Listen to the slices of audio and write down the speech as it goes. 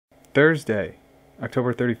Thursday,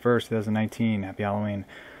 October 31st, 2019. Happy Halloween.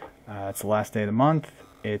 It's the last day of the month.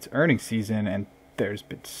 It's earnings season, and there's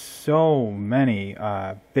been so many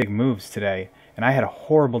big moves today. And I had a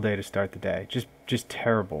horrible day to start the day, just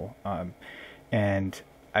terrible. And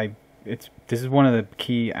this is one of the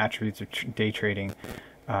key attributes of day trading.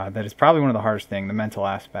 That is probably one of the hardest things, the mental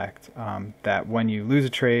aspect. That when you lose a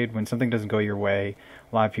trade, when something doesn't go your way,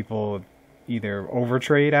 a lot of people either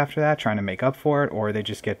overtrade after that, trying to make up for it, or they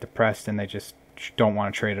just get depressed and they just don't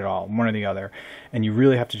want to trade at all, one or the other. And you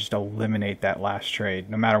really have to just eliminate that last trade,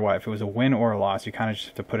 no matter what. If it was a win or a loss, you kind of just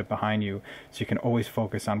have to put it behind you so you can always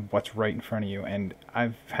focus on what's right in front of you. And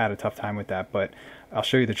I've had a tough time with that, but I'll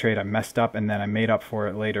show you the trade I messed up, and then I made up for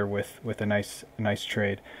it later with a nice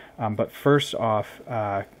trade. But first off,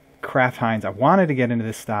 Kraft Heinz, I wanted to get into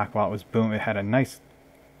this stock while it was boom. It had a nice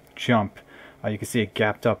jump. You can see it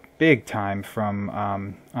gapped up big time from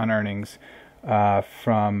on earnings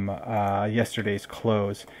from yesterday's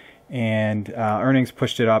close, and earnings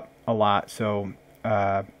pushed it up a lot, so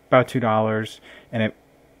about $2. And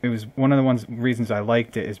it was one of the reasons I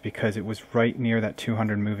liked it is because it was right near that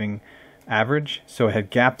 200 moving average. So it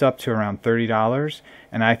had gapped up to around $30,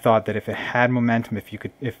 and I thought that if it had momentum,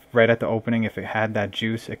 if right at the opening, if it had that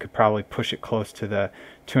juice, it could probably push it close to the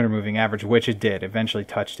 200 moving average, which it did. Eventually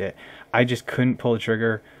touched it. I just couldn't pull the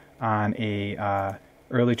trigger on a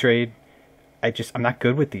early trade. I'm not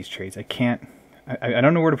good with these trades. I can't. I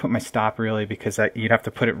don't know where to put my stop really, because you'd have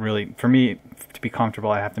to put it really, for me to be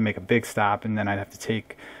comfortable, I'd have to make a big stop, and then I'd have to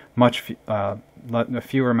take a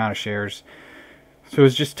fewer amount of shares. So it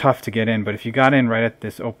was just tough to get in. But if you got in right at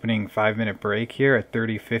this opening 5-minute break here at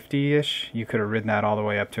 30.50-ish, you could have ridden that all the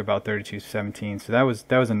way up to about 32.17. So that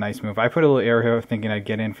was a nice move. I put a little arrow here thinking I'd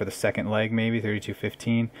get in for the second leg, maybe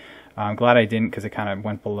 32.15. I'm glad I didn't, because it kind of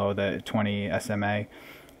went below the 20 SMA.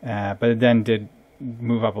 But it then did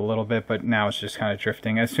move up a little bit, but now it's just kind of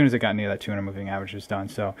drifting. As soon as it got near that 200 moving average, it was done.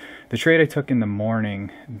 So the trade I took in the morning,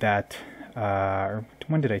 or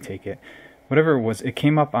when did I take it? Whatever it was, it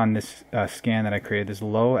came up on this scan that I created, this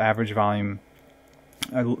low average volume.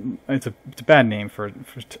 It's a bad name for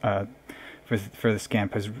the scan,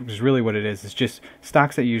 because really what it is just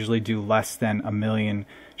stocks that usually do less than 1 million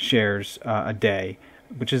shares a day,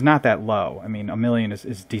 which is not that low. I mean, 1 million is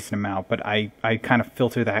a decent amount, but I kind of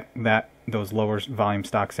filter those lower volume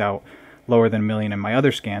stocks out, lower than 1 million in my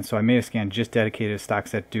other scan. So I made a scan just dedicated to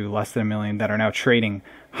stocks that do less than 1 million that are now trading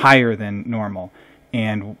higher than normal.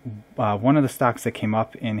 And one of the stocks that came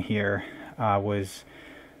up in here was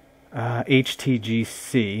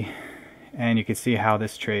HTGC, and you can see how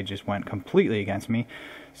this trade just went completely against me.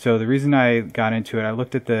 So the reason I got into it, I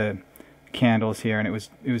looked at the candles here, and it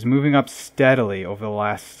was moving up steadily over the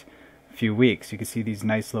last few weeks. You can see these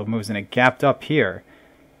nice little moves, and it gapped up here,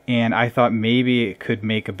 and I thought maybe it could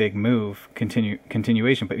make a big move,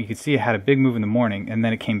 continuation. But you can see it had a big move in the morning, and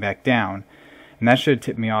then it came back down. And that should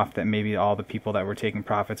tip me off that maybe all the people that were taking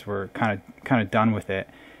profits were kind of done with it.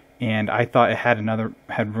 And I thought it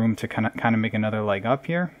had room to kind of make another leg up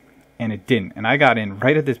here, and it didn't. And I got in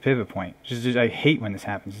right at this pivot point. I hate when this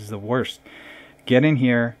happens. This is the worst. Get in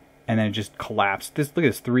here, and then it just collapsed. Look at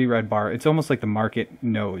this 3 red bar. It's almost like the market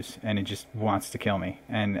knows, and it just wants to kill me.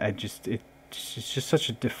 And it's just such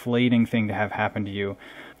a deflating thing to have happen to you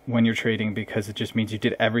when you're trading, because it just means you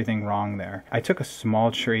did everything wrong there. I took a small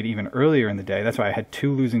trade even earlier in the day. That's why I had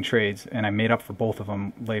 2 losing trades, and I made up for both of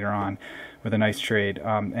them later on with a nice trade.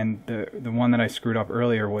 And the one that I screwed up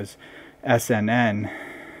earlier was SNN.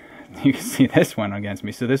 You can see this one against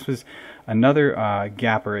me. So this was another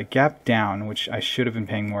gapper. It gapped down, which I should have been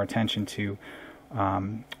paying more attention to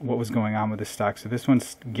what was going on with this stock. So this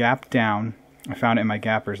one's gapped down. I found it in my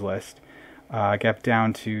gappers list. Gapped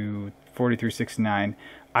down to 43.69.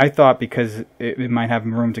 I thought because it might have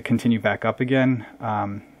room to continue back up again,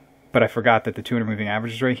 but I forgot that the 200 moving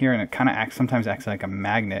average is right here, and it kind of sometimes acts like a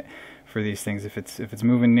magnet for these things. If it's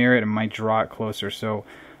moving near it, it might draw it closer. So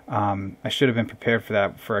I should have been prepared for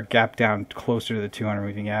that, for a gap down closer to the 200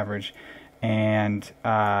 moving average. And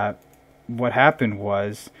what happened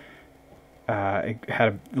was it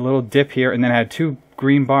had a little dip here, and then it had 2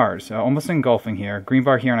 green bars, almost engulfing here, green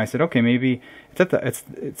bar here, and I said, okay, maybe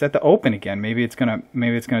it's at the open again. Maybe it's gonna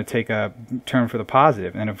take a turn for the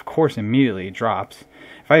positive. And of course, immediately it drops.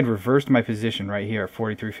 If I had reversed my position right here at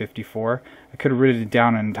 43.54, I could have ridden it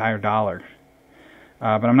down an entire dollar.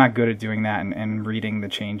 But I'm not good at doing that and reading the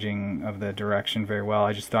changing of the direction very well.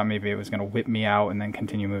 I just thought maybe it was going to whip me out and then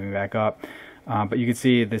continue moving back up. But you can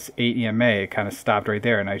see this 8 EMA, it kind of stopped right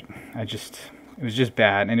there, and it was just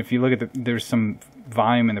bad. And if you look at there's some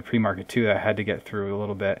volume in the pre-market too that I had to get through a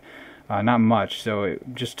little bit. not much. So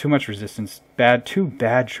just too much resistance. Two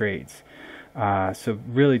bad trades. So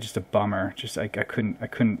really just a bummer. Just I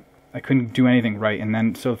couldn't do anything right. And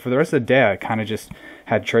then so for the rest of the day, I kind of just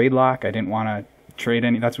had trade lock. I didn't want to trade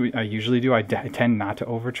any. That's what I usually do. I tend not to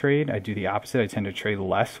overtrade. I do the opposite. I tend to trade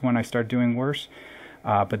less when I start doing worse.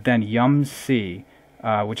 But then YUMC,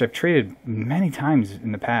 which I've traded many times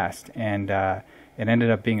in the past, and it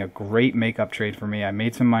ended up being a great makeup trade for me. I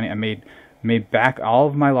made some money. I made back all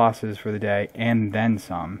of my losses for the day and then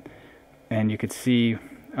some. And you could see,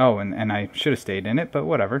 oh, and I should have stayed in it, but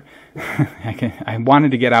whatever. I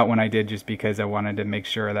wanted to get out when I did just because I wanted to make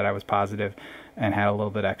sure that I was positive and had a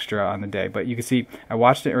little bit extra on the day. But you can see I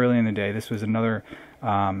watched it early in the day. This was another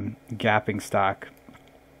gapping stock.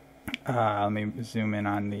 Let me zoom in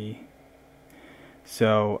on the...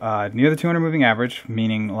 So near the 200 moving average,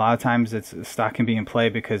 meaning a lot of times the stock can be in play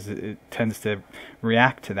because it tends to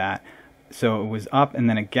react to that. So it was up and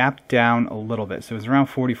then it gapped down a little bit. So it was around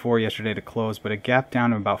 44 yesterday to close, but it gapped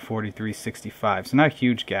down to about 43.65. So not a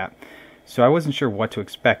huge gap. So I wasn't sure what to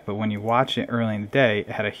expect, but when you watch it early in the day,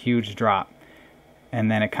 it had a huge drop. And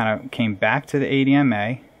then it kind of came back to the 80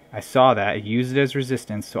 MA. I saw that. It used it as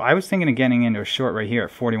resistance. So I was thinking of getting into a short right here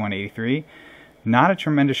at 41.83. Not a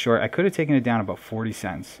tremendous short. I could have taken it down about 40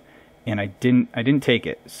 cents, and I didn't take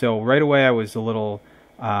it. So right away I was a little,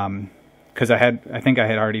 because I think I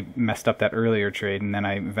had already messed up that earlier trade, and then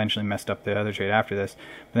I eventually messed up the other trade after this.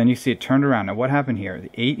 But then you see it turned around. Now what happened here? The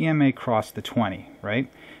 8 EMA crossed the 20, right?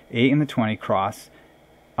 8 and the 20 cross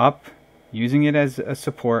up, using it as a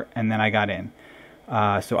support, and then I got in.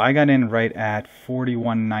 So I got in right at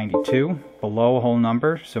 41.92, below a whole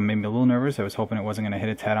number, so made me a little nervous. I was hoping it wasn't going to hit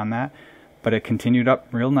its head on that. But it continued up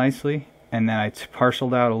real nicely, and then I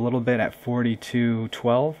partialed out a little bit at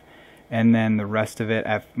 42.12, and then the rest of it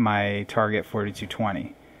at my target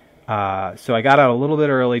 42.20. So I got out a little bit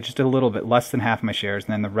early, just a little bit, less than half my shares,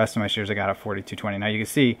 and then the rest of my shares I got at 42.20. Now you can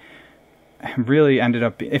see, I really ended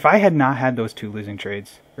up, if I had not had those two losing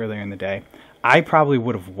trades earlier in the day, I probably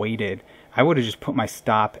would have waited. I would have just put my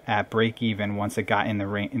stop at break even once it got in the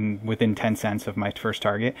range, within 10 cents of my first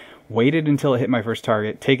target, waited until it hit my first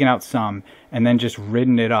target, taken out some, and then just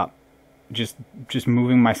ridden it up, just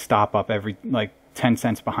moving my stop up every like 10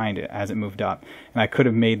 cents behind it as it moved up. And I could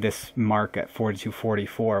have made this mark at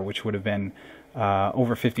 42.44, which would have been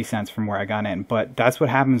over 50 cents from where I got in. But that's what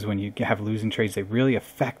happens when you have losing trades. They really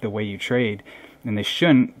affect the way you trade, and they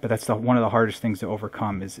shouldn't, but that's one of the hardest things to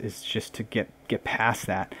overcome is just to get past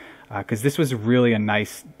that. Because this was really a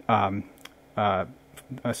nice, a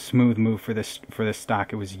smooth move for this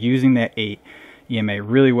stock. It was using that 8 EMA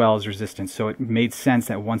really well as resistance, so it made sense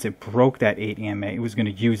that once it broke that 8 EMA, it was going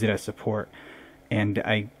to use it as support. And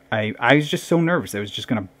I was just so nervous. It was just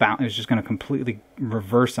going to bounce. It was just going to completely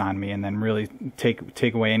reverse on me, and then really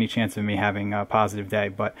take away any chance of me having a positive day.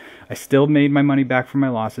 But I still made my money back from my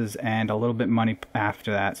losses and a little bit money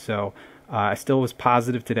after that. So. I still was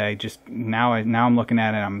positive today. Just now I'm looking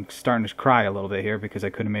at it, I'm starting to cry a little bit here because I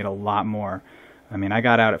could have made a lot more. I mean, I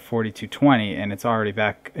got out at 42.20 and it's already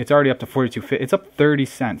back. It's already up to 42.50. It's up 30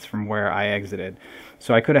 cents from where I exited.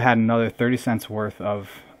 So I could have had another 30 cents worth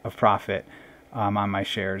of profit on my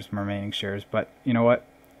shares, my remaining shares. But you know what?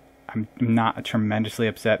 I'm not tremendously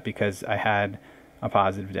upset because I had a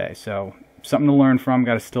positive day. So something to learn from.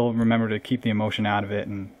 Got to still remember to keep the emotion out of it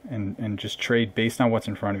and just trade based on what's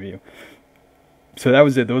in front of you. So that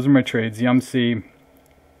was it. Those were my trades. YUMC,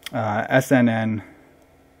 SNN,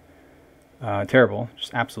 terrible,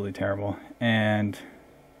 just absolutely terrible, and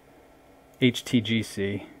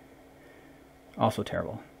HTGC, also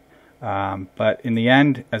terrible. But in the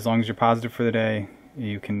end, as long as you're positive for the day,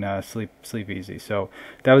 you can sleep easy. So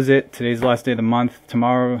that was it. Today's the last day of the month.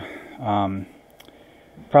 Tomorrow,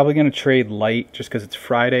 probably going to trade light just because it's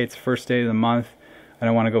Friday. It's the first day of the month. I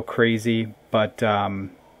don't want to go crazy, but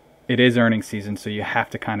it is earnings season, so you have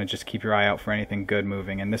to kind of just keep your eye out for anything good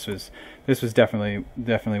moving. And this was definitely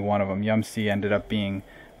one of them. YUMC ended up being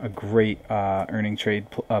a great earning trade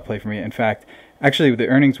play for me. In fact, actually, the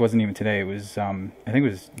earnings wasn't even today. It was I think it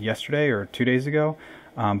was yesterday or 2 days ago.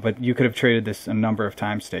 But you could have traded this a number of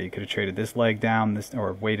times today. You could have traded this leg down,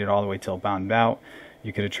 or waited all the way till it bottomed out.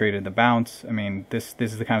 You could have traded the bounce. I mean, this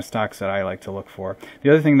is the kind of stocks that I like to look for. The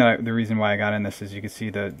other thing the reason why I got in this is you can see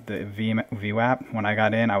the VWAP. When I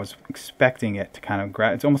got in, I was expecting it to kind of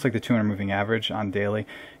it's almost like the 200 moving average on daily.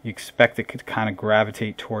 You expect it to kind of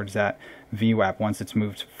gravitate towards that VWAP once it's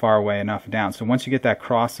moved far away enough down. So once you get that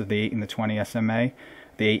cross of the 8 and the 20 SMA,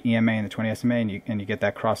 the 8 EMA and the 20 SMA, and you get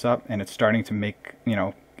that cross up, and it's starting to make,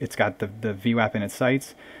 it's got the VWAP in its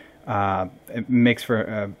sights, it makes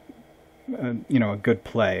for a good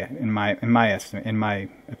play in my estimate, in my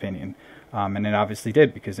opinion. And it obviously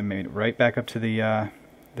did, because it made it right back up to the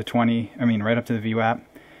 20. I mean, right up to the VWAP,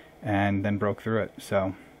 and then broke through it.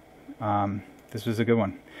 So this was a good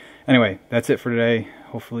one. Anyway, that's it for today.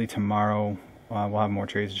 Hopefully tomorrow we'll have more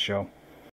trades to show.